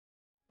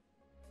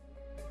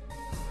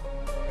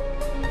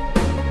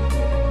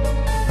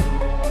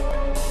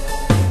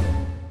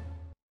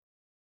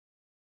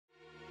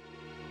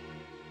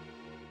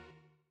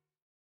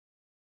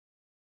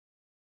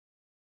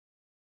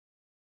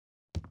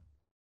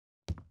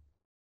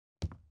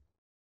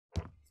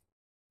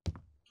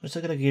Also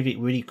gotta give it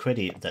really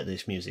credit that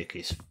this music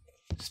is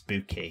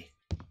spooky.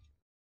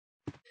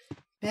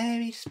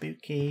 Very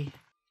spooky.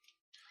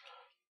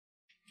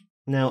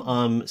 Now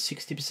I'm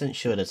 60%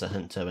 sure there's a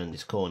hunter around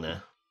this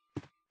corner.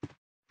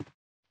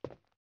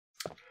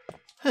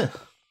 Huh.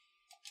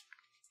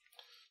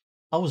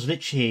 I was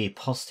literally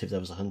positive there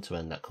was a hunter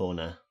around that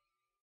corner.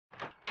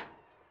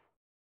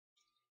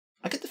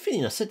 I get the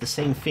feeling I said the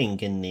same thing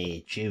in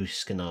the Jewish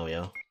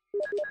scenario.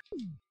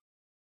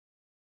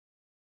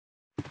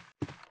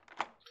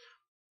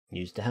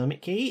 Use the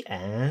helmet key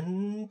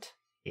and...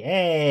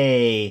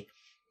 Yay!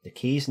 The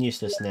key's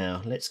useless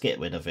now. Let's get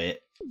rid of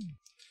it.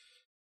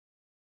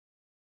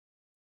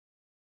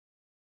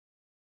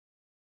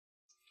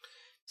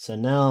 So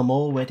now I'm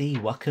all ready,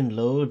 lock and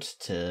load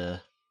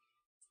to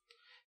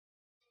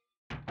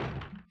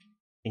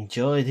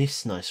enjoy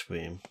this nice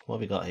room. What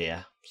have we got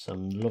here?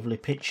 Some lovely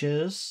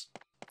pictures.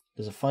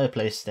 There's a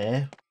fireplace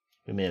there.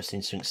 We may have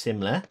seen something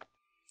similar.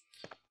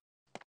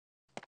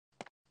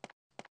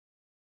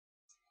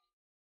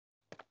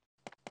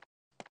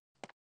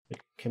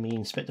 Can we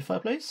inspect the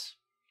fireplace?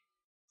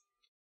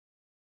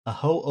 A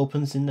hole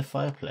opens in the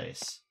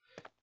fireplace.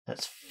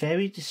 That's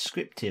very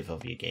descriptive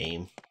of your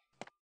game.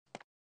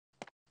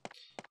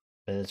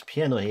 There's a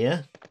piano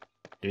here.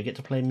 Do we get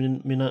to play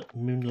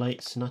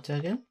Moonlight Sonata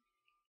again?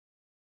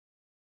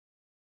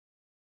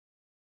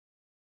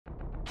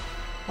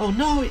 Oh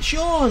no, it's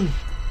Sean!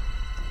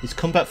 He's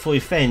come back for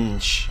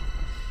revenge.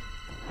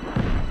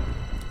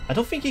 I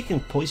don't think he can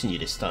poison you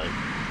this time.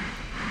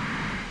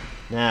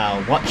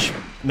 Now, watch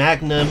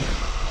Magnum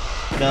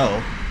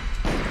go.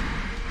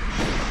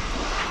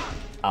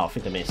 Oh, I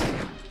think I missed.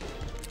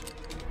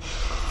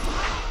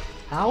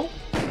 Ow!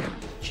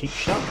 Cheap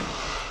shot.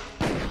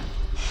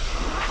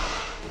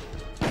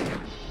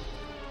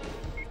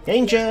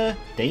 Danger!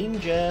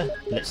 Danger!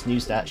 Let's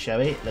use that, shall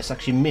we? Let's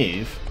actually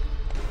move.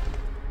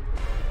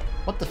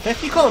 What the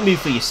fuck? You can't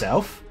move for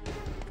yourself!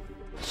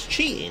 It's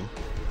cheating!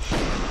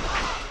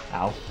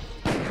 Ow.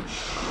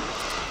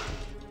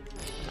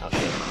 Oh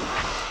shit.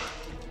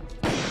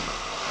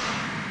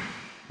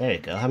 There we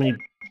go. How many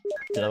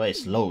did I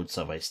waste? Loads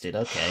I wasted.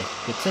 Okay,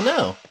 good to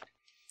know.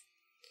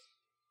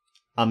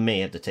 I may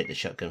have to take the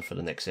shotgun for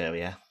the next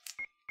area.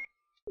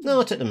 No,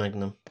 I'll take the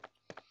Magnum.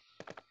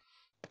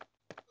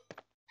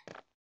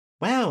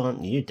 Wow,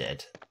 aren't you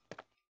dead?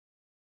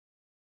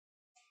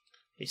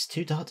 It's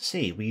too dark to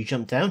see. Will you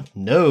jump down?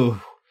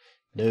 No!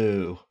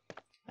 No.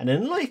 And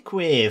unlike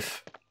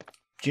with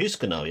Juice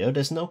Scenario,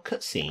 there's no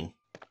cutscene.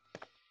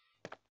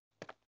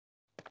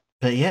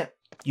 But yeah,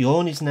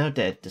 Yawn is now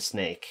dead, the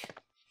snake.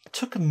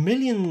 Took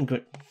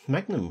 1,000,000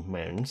 Magnum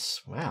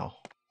rounds. Wow.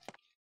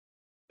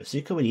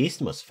 Bazooka really is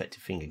the most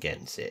effective thing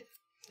against it.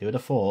 Who would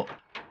have thought?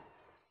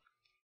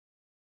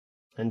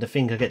 And I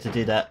think I get to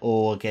do that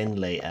all again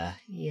later.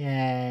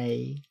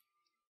 Yay!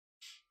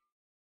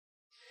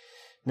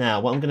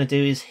 Now, what I'm going to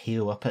do is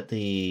heal up at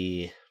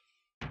the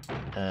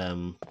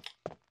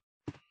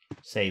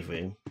save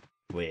room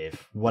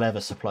with whatever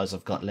supplies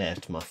I've got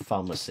left. My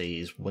pharmacy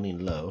is running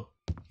low.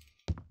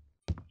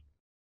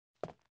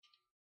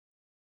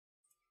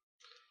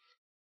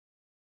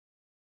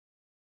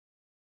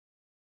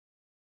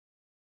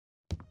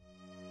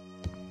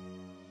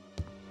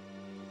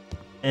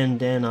 And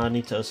then I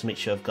need to also make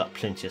sure I've got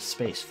plenty of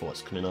space for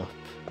what's coming up.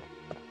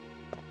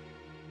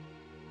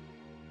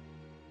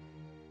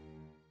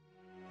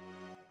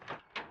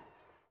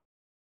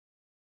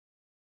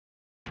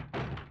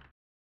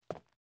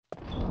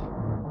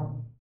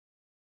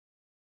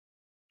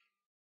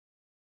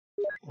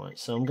 Right,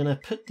 so I'm going to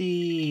put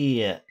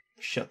the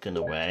shotgun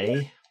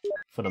away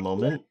for the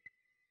moment.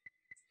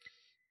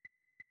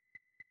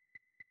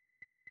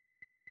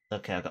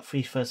 Okay, I've got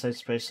 3 first aid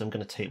sprays, so I'm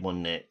going to take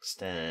one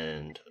next,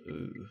 and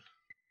ooh,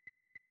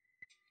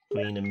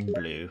 green and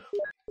blue.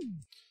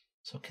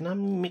 So can I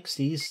mix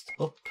these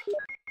up?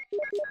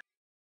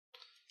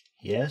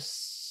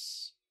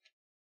 Yes.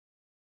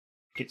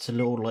 It's a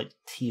little like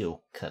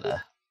teal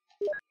colour.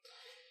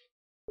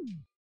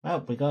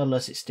 Well,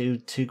 regardless, it's still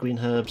 2 green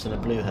herbs and a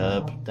blue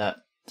herb. That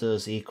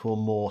does equal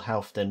more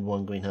health than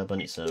 1 green herb on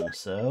its own,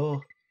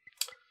 so...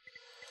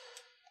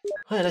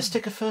 Alright, let's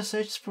take a first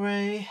aid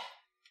spray.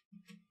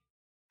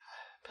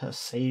 Put a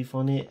save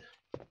on it.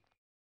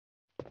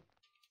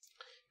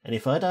 And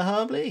if I die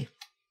horribly,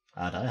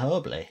 I die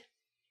horribly.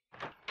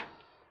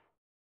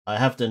 I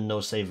have done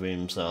no save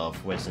rooms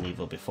of Resident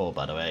Evil before,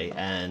 by the way,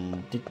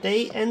 and did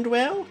they end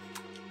well?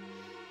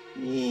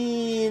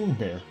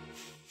 No.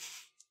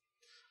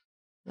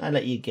 I'll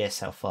let you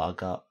guess how far I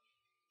got.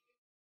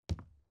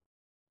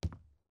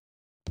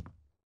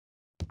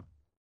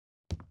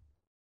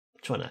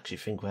 I'm trying to actually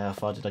think how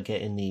far did I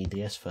get in the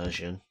DS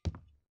version.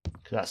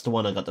 Because that's the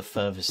one I got the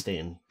furthest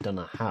in. Don't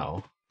know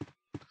how.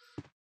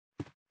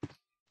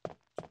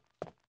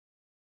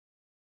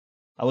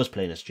 I was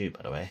playing as Stu,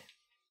 by the way.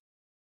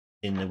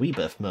 In the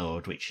rebirth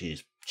mode, which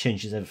is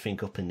changes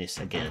everything up in this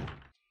again.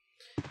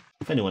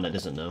 For anyone that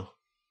doesn't know.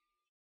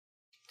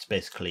 It's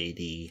basically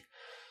the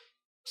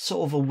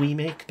sort of a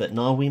remake, but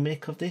not a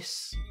remake of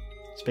this.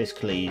 It's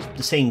basically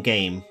the same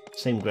game,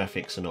 Same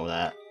graphics and all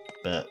that,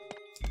 but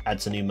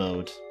adds a new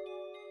mode.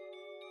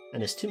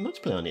 And there's 2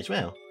 multiplayer on it as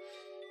well.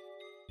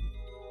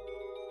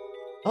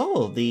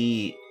 Oh,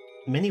 the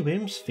Many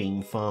Rooms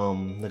theme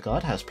from the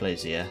Guardhouse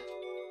plays here.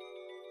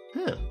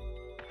 Huh.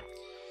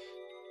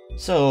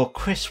 So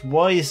Chris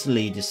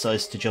wisely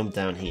decides to jump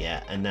down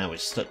here, and now we're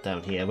stuck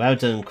down here. Well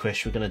done,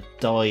 Chris. We're gonna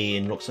die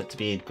in looks like to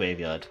be a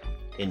graveyard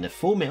in the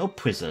Full Metal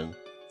Prison.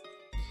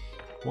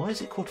 Why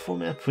is it called Full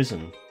Metal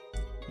Prison?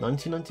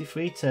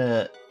 1993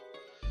 to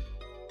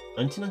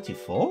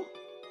 1994?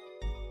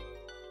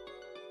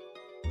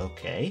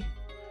 Okay.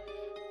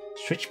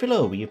 Switch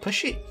below. Will you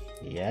push it?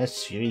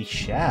 Yes, you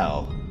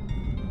shall.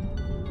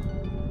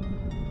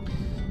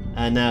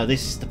 And now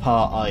this is the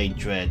part I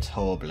dread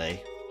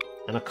horribly.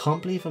 And I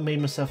can't believe I made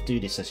myself do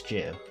this as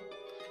Joe.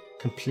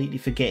 Completely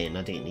forgetting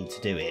I didn't need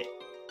to do it.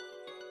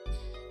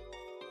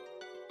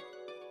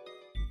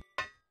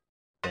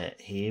 But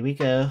here we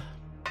go.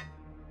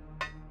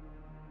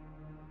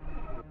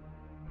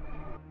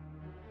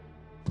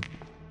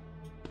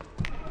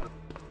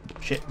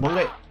 Shit, wrong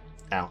way.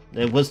 Ow,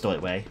 there was the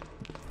right way.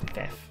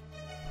 Death.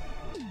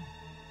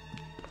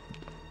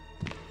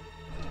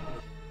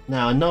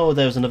 Now I know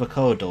there was another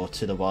corridor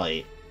to the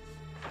right.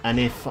 And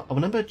if I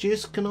remember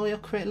Juice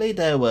Canoia correctly,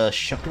 there were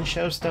shotgun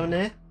shells down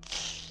there.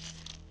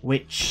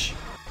 Which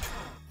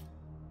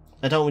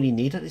I don't really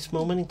need at this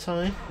moment in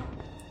time.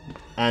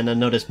 And I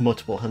know there's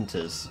multiple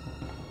hunters.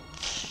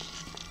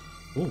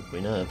 Ooh,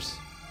 green herbs.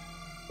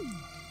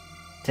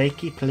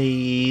 Takey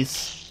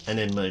please. And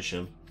then merge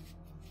them.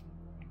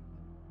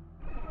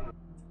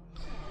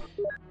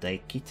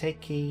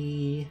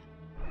 Takey.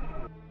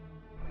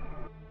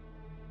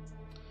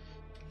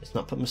 Let's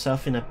not put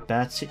myself in a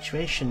bad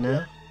situation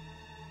now.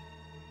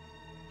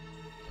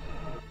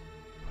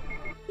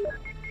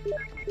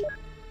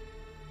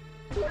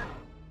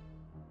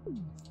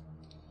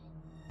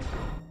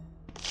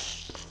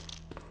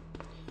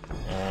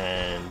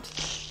 And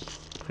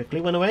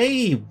quickly run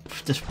away.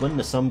 Just run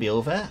the zombie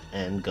over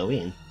and go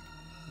in.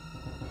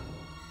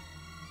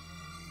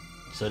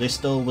 So this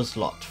door was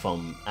locked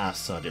from our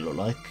side, it looked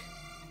like.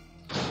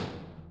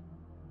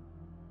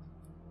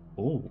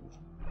 Ooh.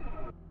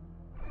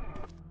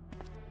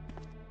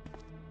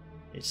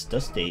 It's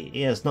dusty.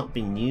 It has not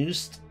been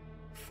used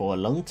for a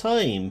long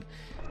time.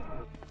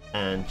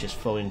 And just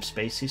throwing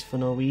spaces for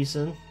no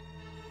reason.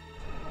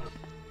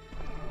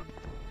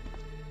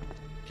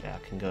 Okay, I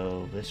can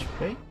go this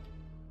way.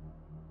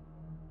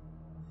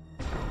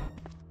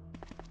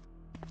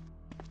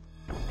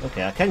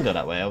 Okay, I can go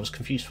that way. I was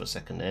confused for a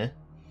second there.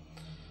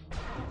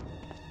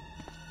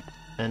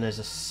 And there's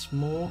a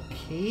small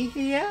key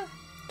here?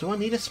 Do I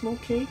need a small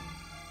key?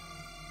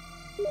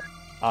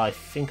 I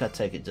think I'd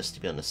take it just to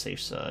be on the safe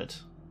side.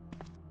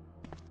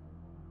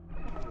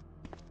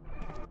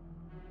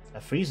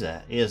 A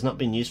freezer. It has not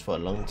been used for a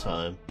long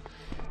time.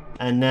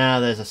 And now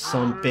there's a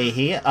zombie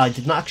here. I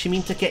did not actually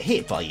mean to get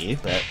hit by you,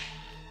 but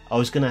I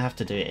was going to have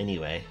to do it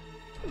anyway.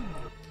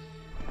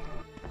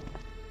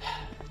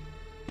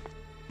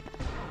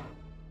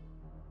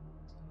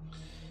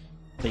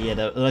 But yeah,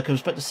 like I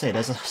was about to say,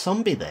 there's a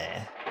zombie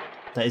there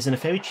that is in a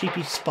very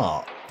cheapy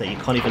spot that you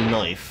can't even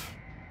knife.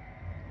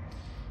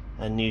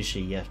 And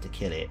usually you have to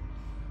kill it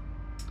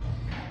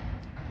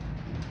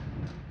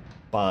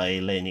by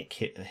letting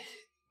it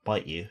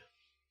bite you.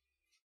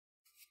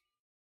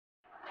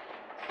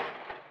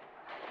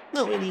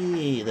 Not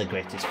really the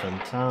greatest fun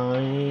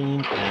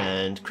time,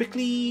 and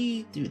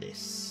quickly do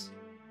this.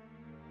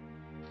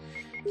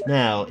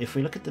 Now, if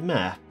we look at the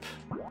map,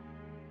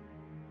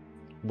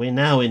 we're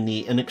now in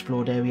the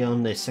unexplored area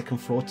on the second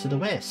floor to the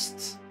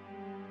west.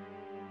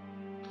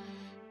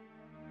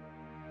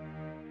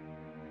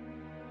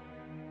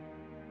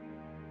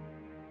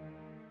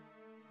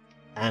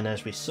 And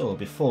as we saw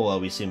before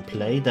we soon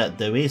play, that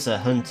there is a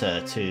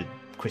hunter to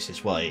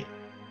Chris's right,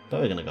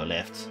 but we're gonna go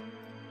left.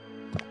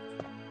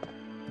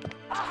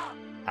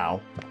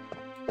 Ow.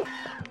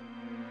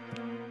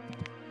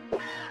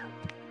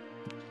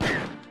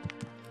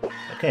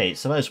 Okay,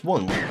 so there's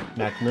one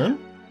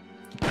Magnum.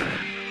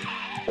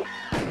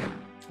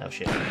 Oh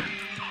shit.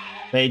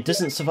 But it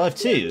doesn't survive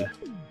two.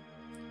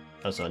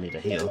 Oh, so I need a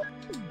heal.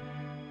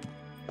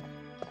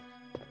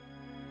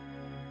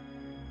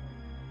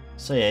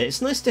 So yeah,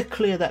 it's nice to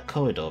clear that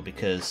corridor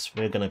because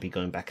we're going to be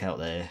going back out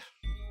there.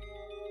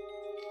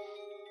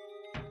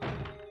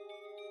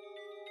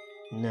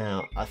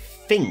 Now, I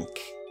think,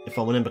 if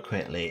I remember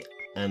correctly,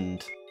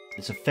 and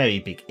it's a very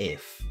big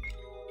if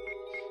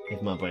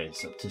my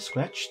brain's up to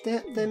scratch,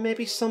 there may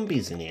be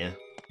zombies in here.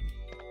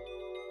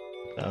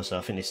 Also,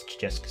 I think this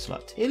chest is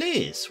locked. It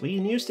is! We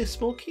can use this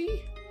small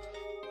key?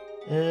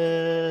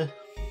 Not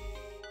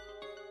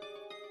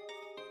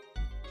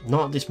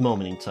at this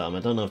moment in time. I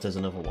don't know if there's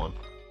another one.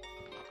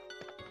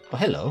 Oh,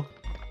 hello.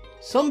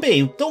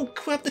 Zombie, don't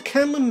grab the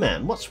camera,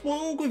 man. What's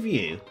wrong with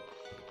you?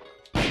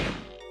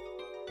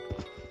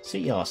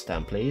 Sit your ass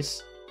down,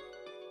 please.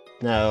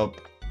 Now,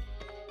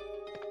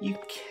 you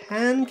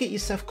can get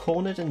yourself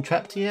cornered and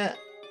trapped here.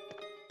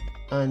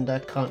 And I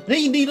can't...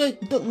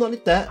 Not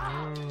like that.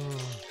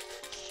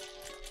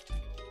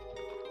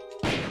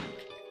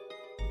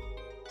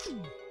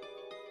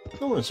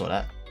 No one saw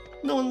that.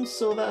 No one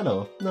saw that at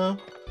all. No.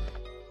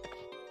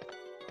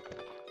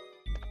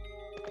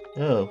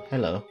 Oh,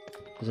 hello.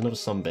 There's another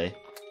zombie.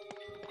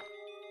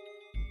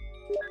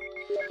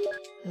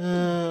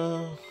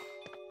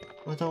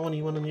 I don't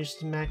really want to use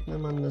the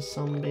Magnum on the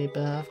zombie,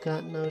 but I've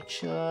got no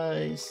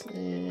choice.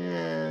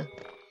 Yeah.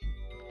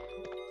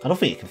 I don't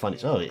think you can find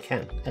it. Oh, it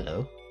can.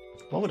 Hello.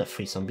 Why would there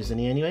 3 zombies in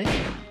here anyway?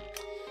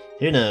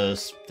 Who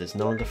knows? There's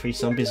no longer 3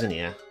 zombies in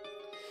here.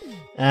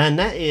 And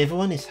that,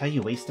 everyone, is how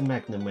you waste a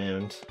Magnum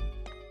round.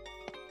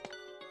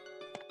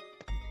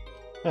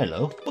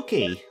 Hello,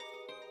 bookie.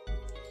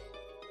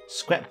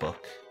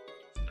 Scrapbook.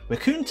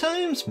 Raccoon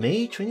Times,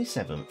 May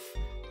 27th.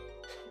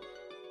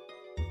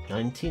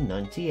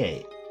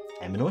 1998.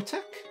 Amino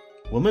attack?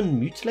 Woman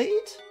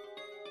mutilated?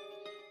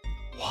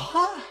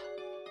 What?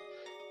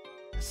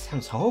 That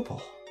sounds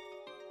horrible.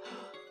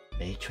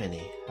 May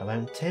 20.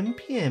 Around 10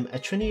 PM, a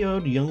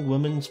 20-year-old young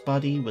woman's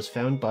body was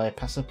found by a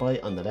passerby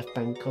on the left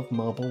bank of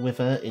Marble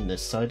River in the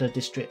Cider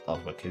district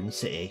of Raccoon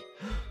City.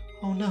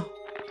 Oh no,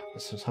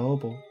 that sounds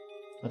horrible.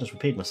 I just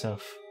repeat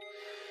myself.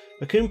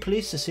 Raccoon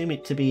police assume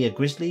it to be a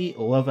grizzly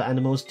or other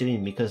animal's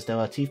doing because there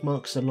are teeth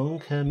marks along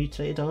her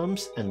mutilated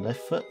arms and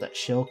left foot that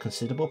show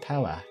considerable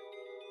power.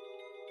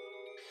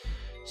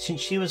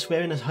 Since she was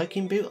wearing a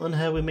hiking boot on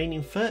her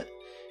remaining foot,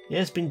 it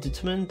has been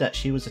determined that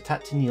she was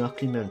attacked in the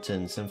Arkley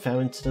Mountains and fell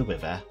into the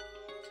river.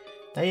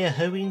 They are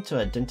hurrying to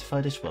identify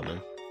this woman.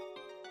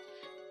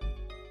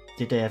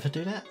 Did they ever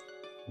do that?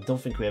 I don't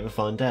think we ever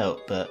find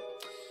out, but...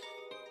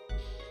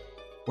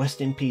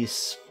 Rest in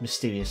peace,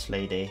 mysterious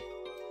lady.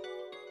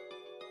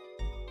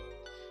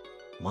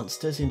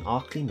 Monsters in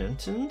Arkley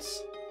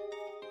Mountains?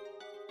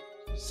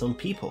 Some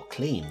people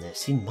claim they've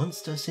seen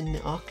monsters in the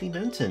Arkley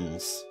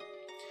Mountains.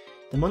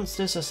 The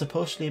monsters are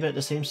supposedly about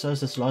the same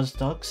size as large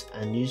dogs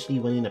and usually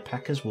run in a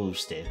pack as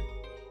wolves do.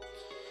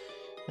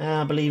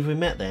 I believe we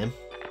met them.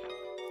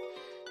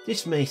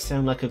 This may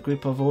sound like a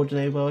group of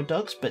ordinary wild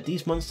dogs, but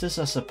these monsters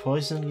are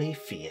surprisingly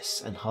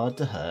fierce and hard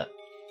to hurt.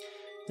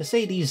 They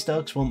say these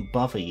dogs won't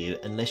bother you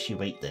unless you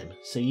wake them,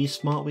 so you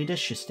smart readers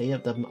should stay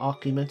at the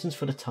Arkley Mountains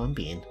for the time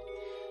being.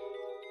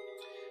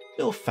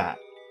 Little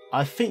fact,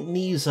 I think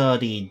these are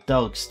the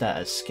dogs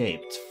that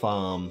escaped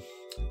from...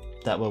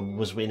 that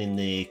was winning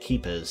the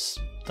Keeper's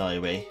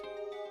Diary.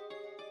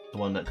 The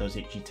one that goes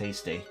itchy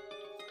tasty.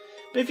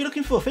 But if you're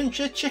looking for a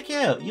adventure, check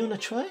it out. You wanna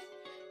try?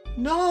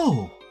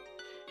 No!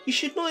 You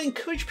should not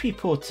encourage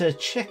people to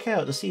check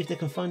out to see if they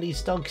can find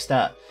these dogs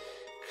that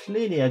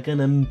clearly are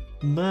gonna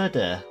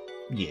murder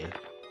you.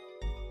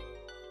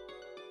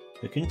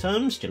 Raccoon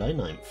Times, July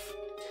 9th.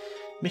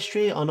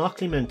 Mystery on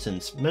Arkley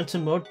Mountains.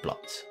 Mountain road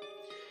blocked.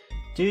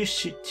 Due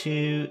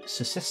to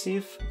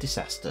successive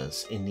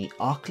disasters in the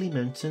Arkley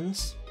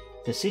Mountains,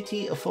 the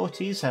city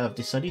authorities have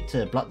decided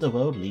to block the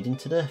road leading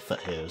to the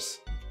foothills.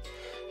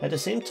 At the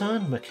same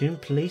time, Raccoon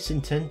Police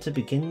intend to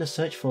begin the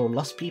search for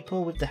lost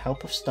people with the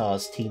help of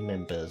STARS team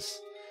members.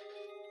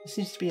 There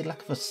seems to be a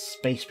lack of a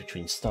space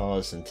between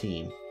STARS and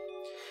team.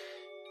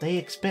 They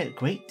expect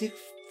great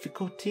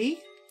difficulty,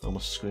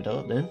 almost screwed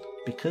up then,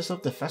 because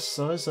of the vast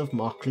size of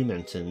Arkley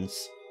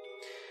Mountains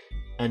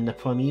and the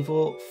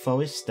primeval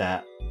forest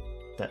that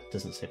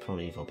doesn't say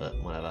primeval,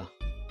 but whatever.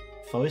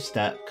 Forest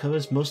that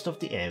covers most of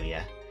the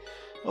area.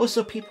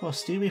 Also, people are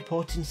still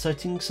reporting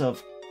sightings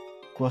of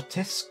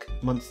grotesque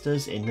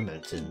monsters in the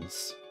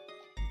mountains.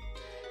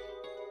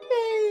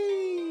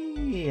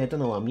 Yay! I don't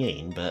know what I'm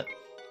yaying, but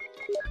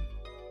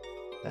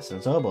that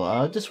sounds horrible.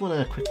 I just want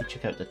to quickly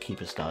check out the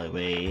Keeper's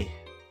Diary.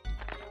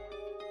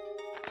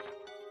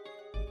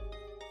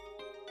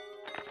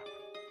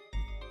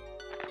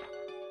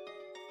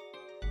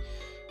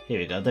 Here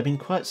we go. They've been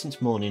quiet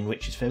since morning,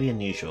 which is very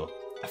unusual.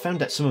 I found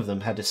that some of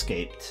them had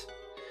escaped.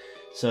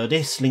 So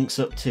this links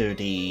up to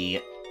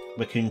the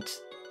Raccoon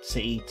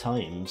City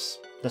Times.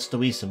 That's the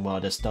reason why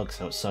there's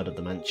dogs outside of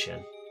the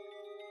mansion.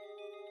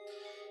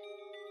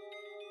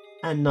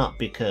 And not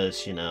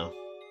because, you know,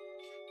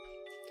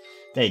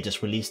 they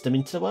just released them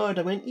into the world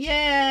and went,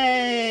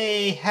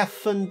 yay! Have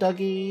fun,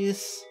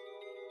 doggies!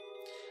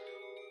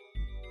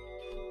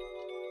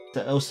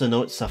 That also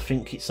notes, I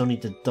think it's only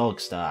the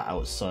dogs that are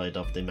outside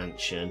of the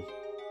mansion.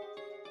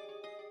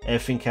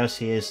 Everything else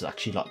here is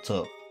actually locked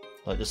up.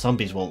 Like the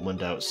zombies won't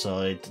wander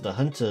outside. The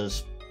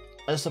hunters,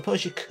 I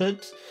suppose you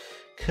could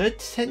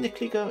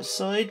technically go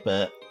outside,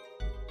 but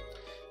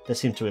they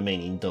seem to remain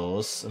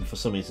indoors. And for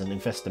some reason,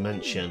 infest the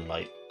mansion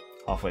like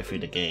halfway through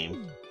the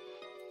game,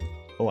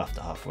 or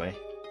after halfway.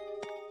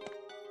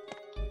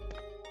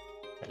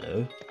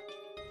 Hello.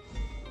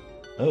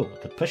 Oh, I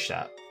could push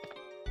that.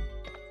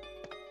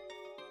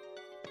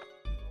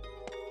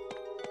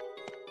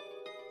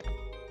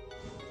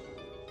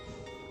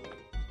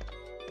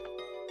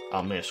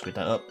 I may have screwed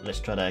that up.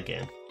 Let's try that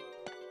again.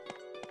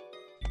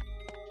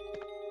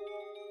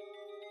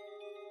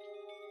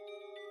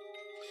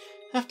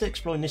 After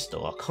exploring this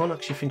door, I can't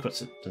actually think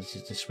what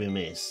this room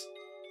is.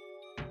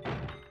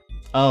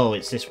 Oh,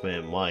 it's this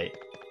room, right.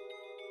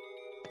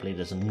 I believe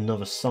there's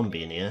another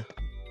zombie in here.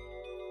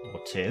 Or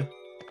two.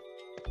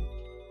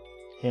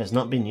 It has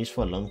not been used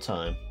for a long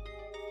time.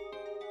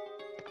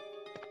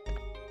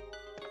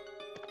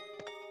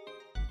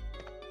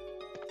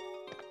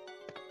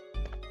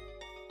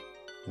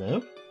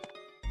 No?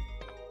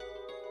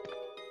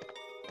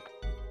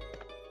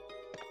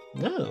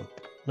 No.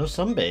 No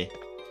zombie.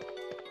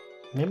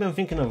 Maybe I'm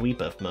thinking of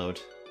rebirth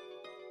mode.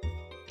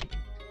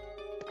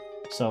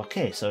 So,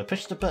 okay, so I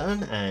push the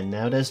button and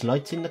now there's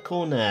light in the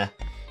corner.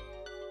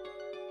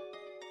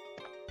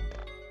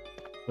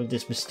 With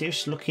this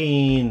mysterious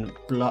looking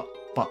block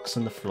box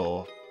on the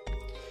floor.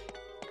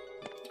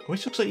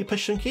 Which looks like you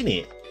push something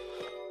in it.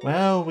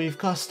 Well, we've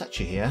got a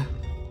statue here.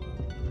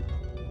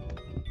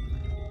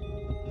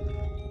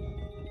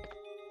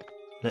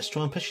 Let's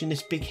try and push in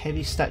this big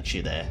heavy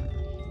statue there.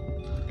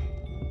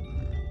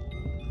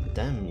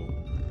 Damn.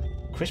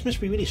 Chris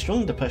must be really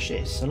strong to push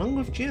this, along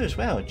with Dew as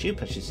well. Dew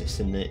pushes this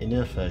in the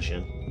Earth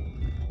version.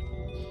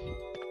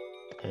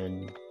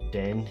 And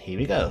then here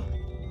we go.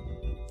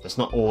 That's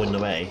not all in the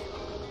way.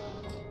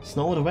 It's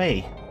not all the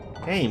way.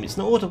 Game, it's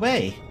not all the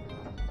way.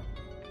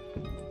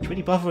 It's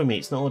really bothering me,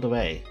 it's not all the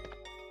way.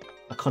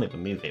 I can't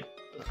even move it.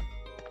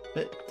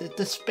 But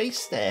the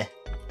space there.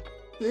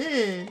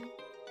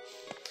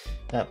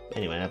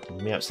 Anyway,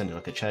 me out sounding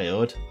like a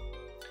child.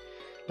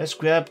 Let's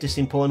grab this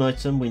important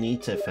item we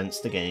need to advance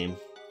the game.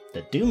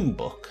 The Doom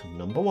Book,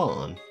 number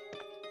 1.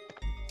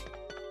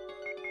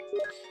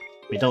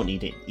 We don't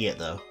need it yet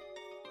though.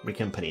 We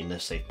can put it in the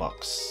safe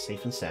box,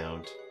 safe and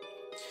sound.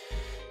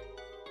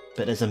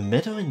 But there's a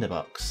medal in the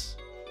box.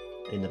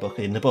 In the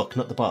book,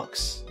 not the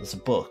box. There's a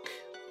book.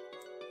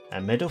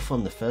 A medal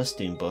from the first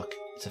Doom Book.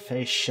 It's a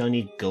very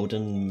shiny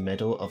golden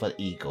medal of an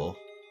eagle.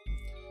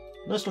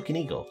 Nice looking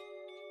eagle.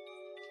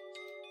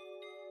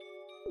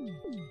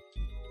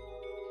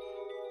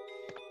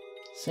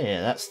 So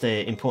yeah, that's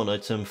the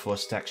important item for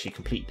us to actually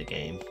complete the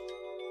game.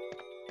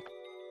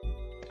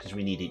 Because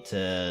we need it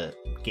to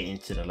get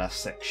into the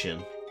last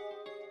section.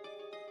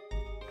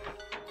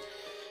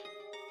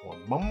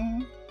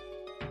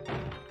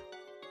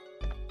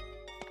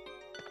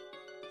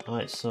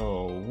 Alright,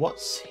 so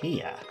what's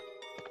here?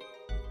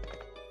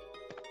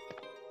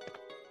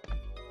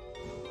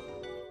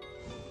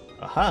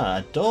 Aha,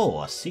 a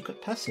door, a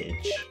secret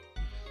passage.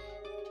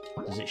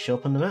 Does it show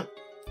up on the map?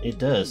 It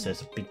does,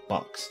 there's a big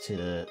box to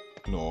the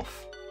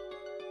north.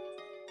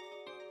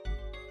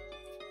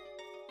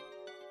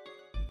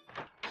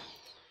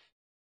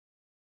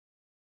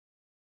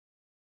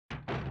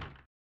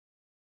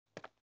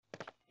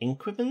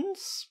 Ink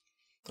ribbons?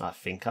 I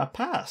think I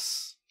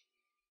pass.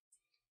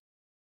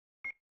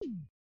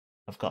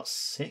 I've got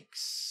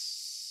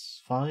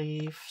 6,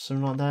 5,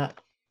 something like that.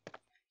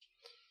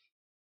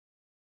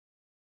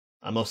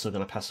 I'm also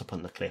going to pass up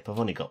on the clip. I've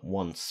only got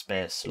 1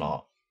 spare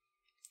slot.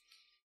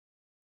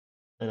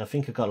 And I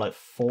think I've got like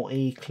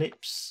 40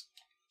 clips.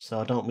 So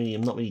I'm not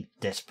really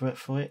desperate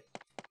for it.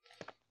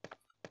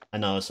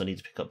 And I also need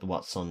to pick up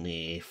what's on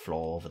the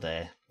floor over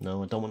there.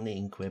 No, I don't want the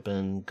ink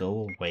ribbon.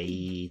 Go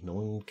away. No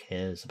one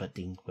cares about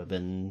the ink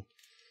ribbon.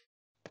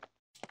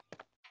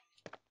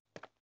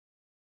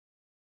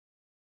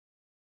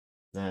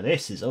 Now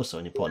this is also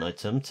an important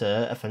item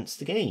to advance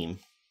the game.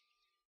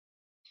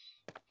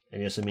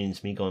 And it also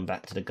means me going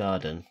back to the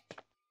garden.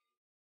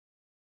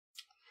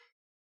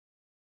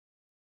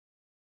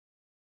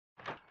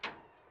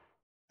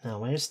 Now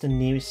where's the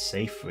nearest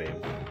safe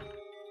room?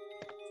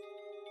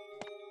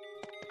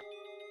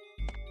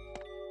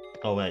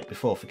 Oh wait,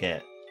 before I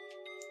forget.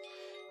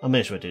 I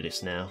may as well do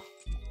this now.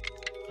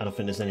 I don't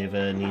think there's any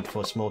other need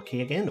for a small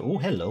key again. Oh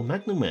hello,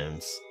 Magnum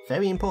rounds.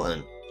 Very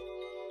important.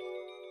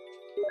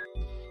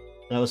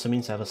 That also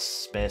means I have a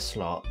spare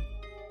slot.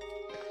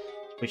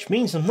 Which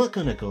means I'm not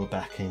going to go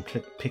back and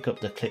pick up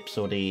the clips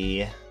or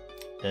the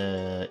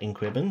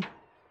ink ribbon.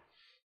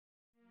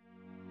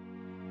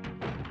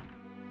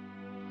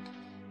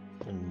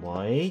 And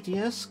why, do you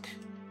ask?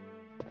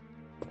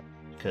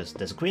 Because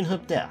there's a green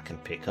hub there I can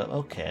pick up.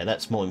 Okay,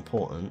 that's more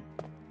important.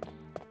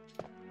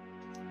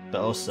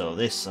 But also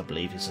this, I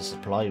believe, is a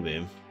supply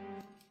room.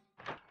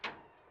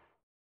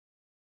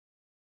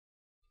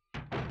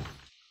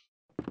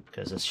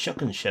 Because there's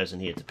shotgun shells in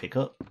here to pick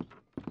up.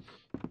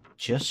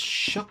 Just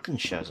shotgun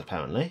shells,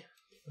 apparently.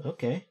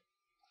 Okay.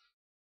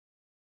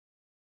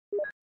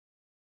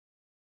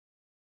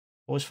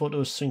 Always thought there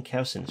was something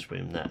else in this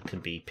room that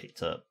could be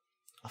picked up.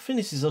 I think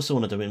this is also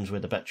one of the rooms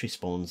where the battery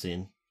spawns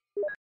in.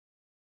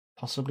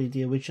 Possibly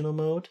the original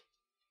mode.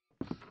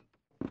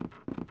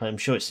 I'm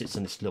sure it sits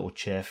on this little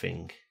chair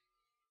thing.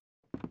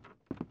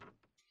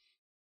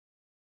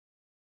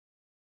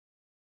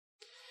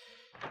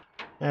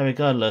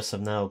 Regardless,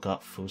 I've now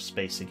got full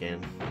space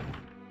again.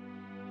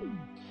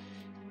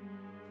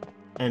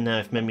 And now,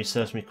 if memory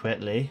serves me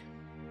correctly,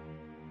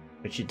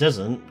 which it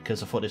doesn't,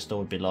 because I thought this door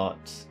would be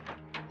locked.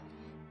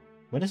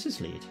 Where does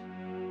this lead?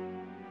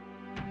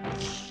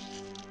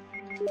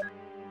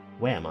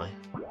 Where am I?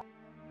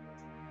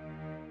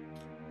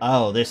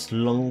 Oh, this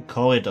long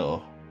corridor.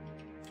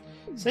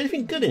 Is there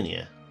anything good in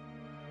here?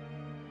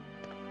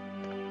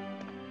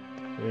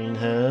 Green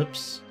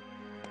herbs.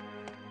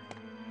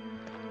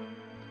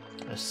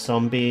 A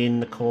zombie in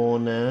the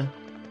corner.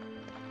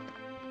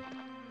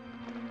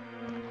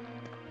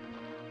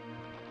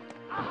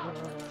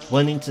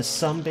 One into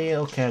zombie.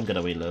 Okay, I'm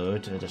gonna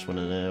reload. I just want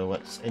to know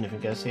what's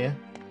anything else here.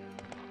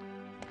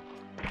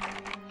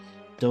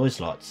 Door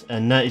is locked,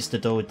 and that is the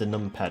door with the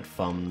numpad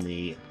from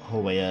the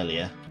hallway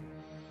earlier,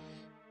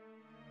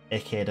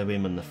 aka the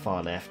room on the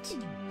far left.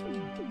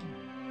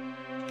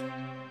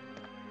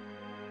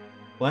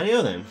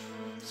 Well, then.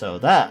 So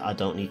that I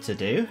don't need to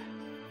do,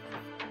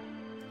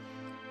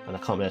 and I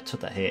can't believe I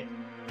took that hit.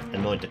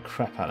 Annoyed the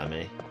crap out of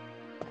me.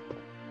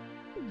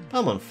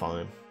 I'm on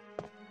fine.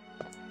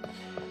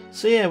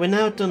 So yeah, we're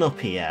now done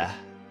up here.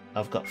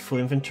 I've got full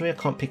inventory. I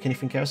can't pick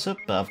anything else up,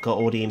 but I've got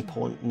all the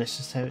important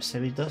necessary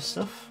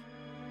stuff.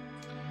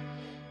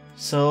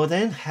 So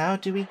then, how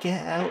do we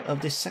get out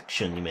of this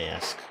section, you may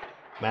ask?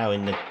 Well,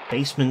 in the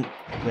basement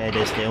where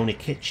there's the only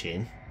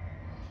kitchen,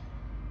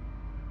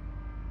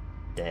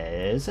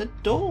 there's a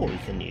door we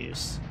can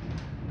use.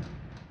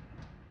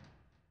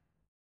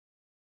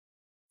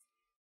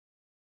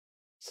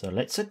 So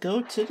let's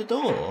go to the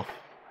door.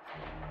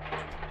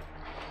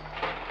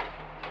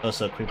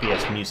 Also, creepy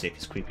ass music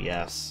is creepy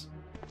ass.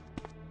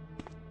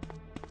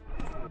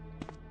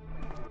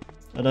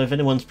 I don't know if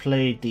anyone's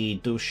played the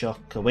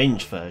DualShock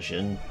Arranged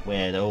version,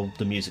 where all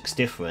the music's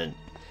different.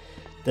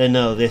 They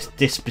know this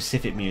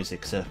specific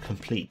music's a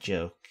complete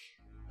joke.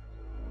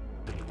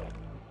 I'm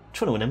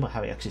trying to remember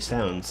how it actually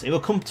sounds. It will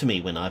come to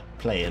me when I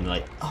play and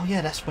like, oh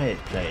yeah, that's where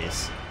it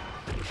plays.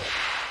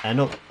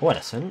 And oh,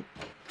 that's Hunt.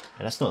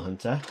 Yeah, that's not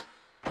Hunter.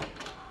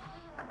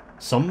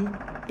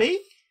 Zombie?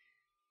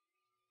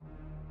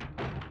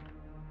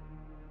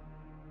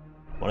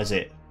 What is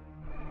it?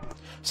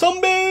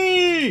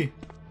 Zombie!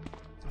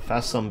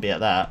 Fast zombie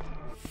at that.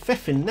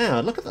 Feffing now,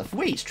 look at the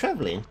way it's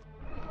travelling.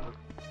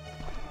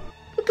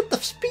 Look at the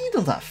speed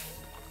of that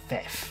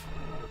Feff.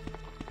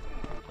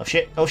 Oh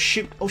shit, oh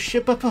shoot, oh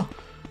shit, Papa.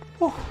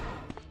 Oh,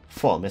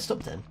 thought I messed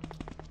up then.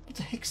 What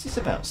the heck's this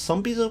about?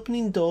 Zombies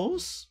opening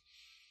doors?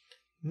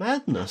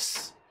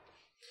 Madness.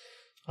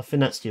 I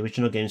think that's the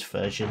original game's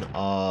version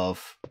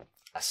of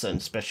a certain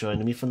special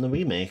enemy from the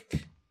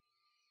remake.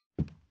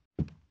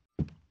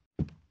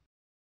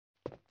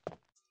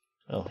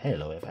 Oh,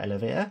 hello,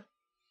 elevator.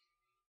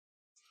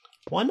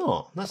 Why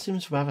not? That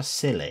seems rather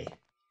silly.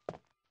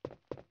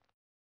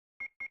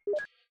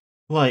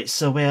 Right,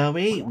 so where are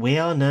we? We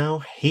are now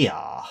here.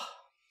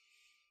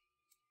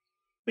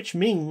 Which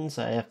means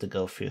I have to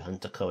go through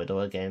Hunter Corridor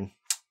again.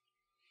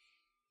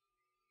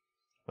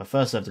 But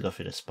first I have to go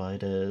through the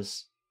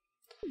spiders.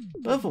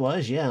 But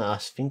otherwise, yeah, I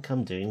think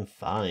I'm doing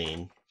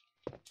fine.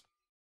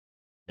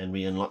 And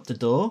we unlock the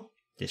door.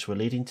 This will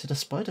lead into the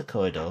spider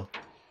corridor.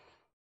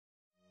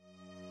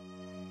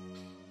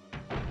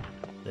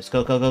 Let's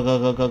go, go, go, go,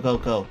 go, go, go,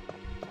 go.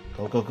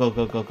 Go, go, go,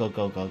 go, go, go,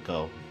 go, go,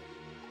 go.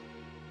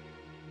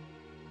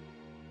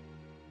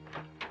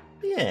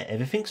 Yeah,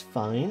 everything's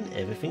fine.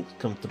 Everything's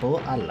comfortable.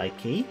 I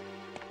like it.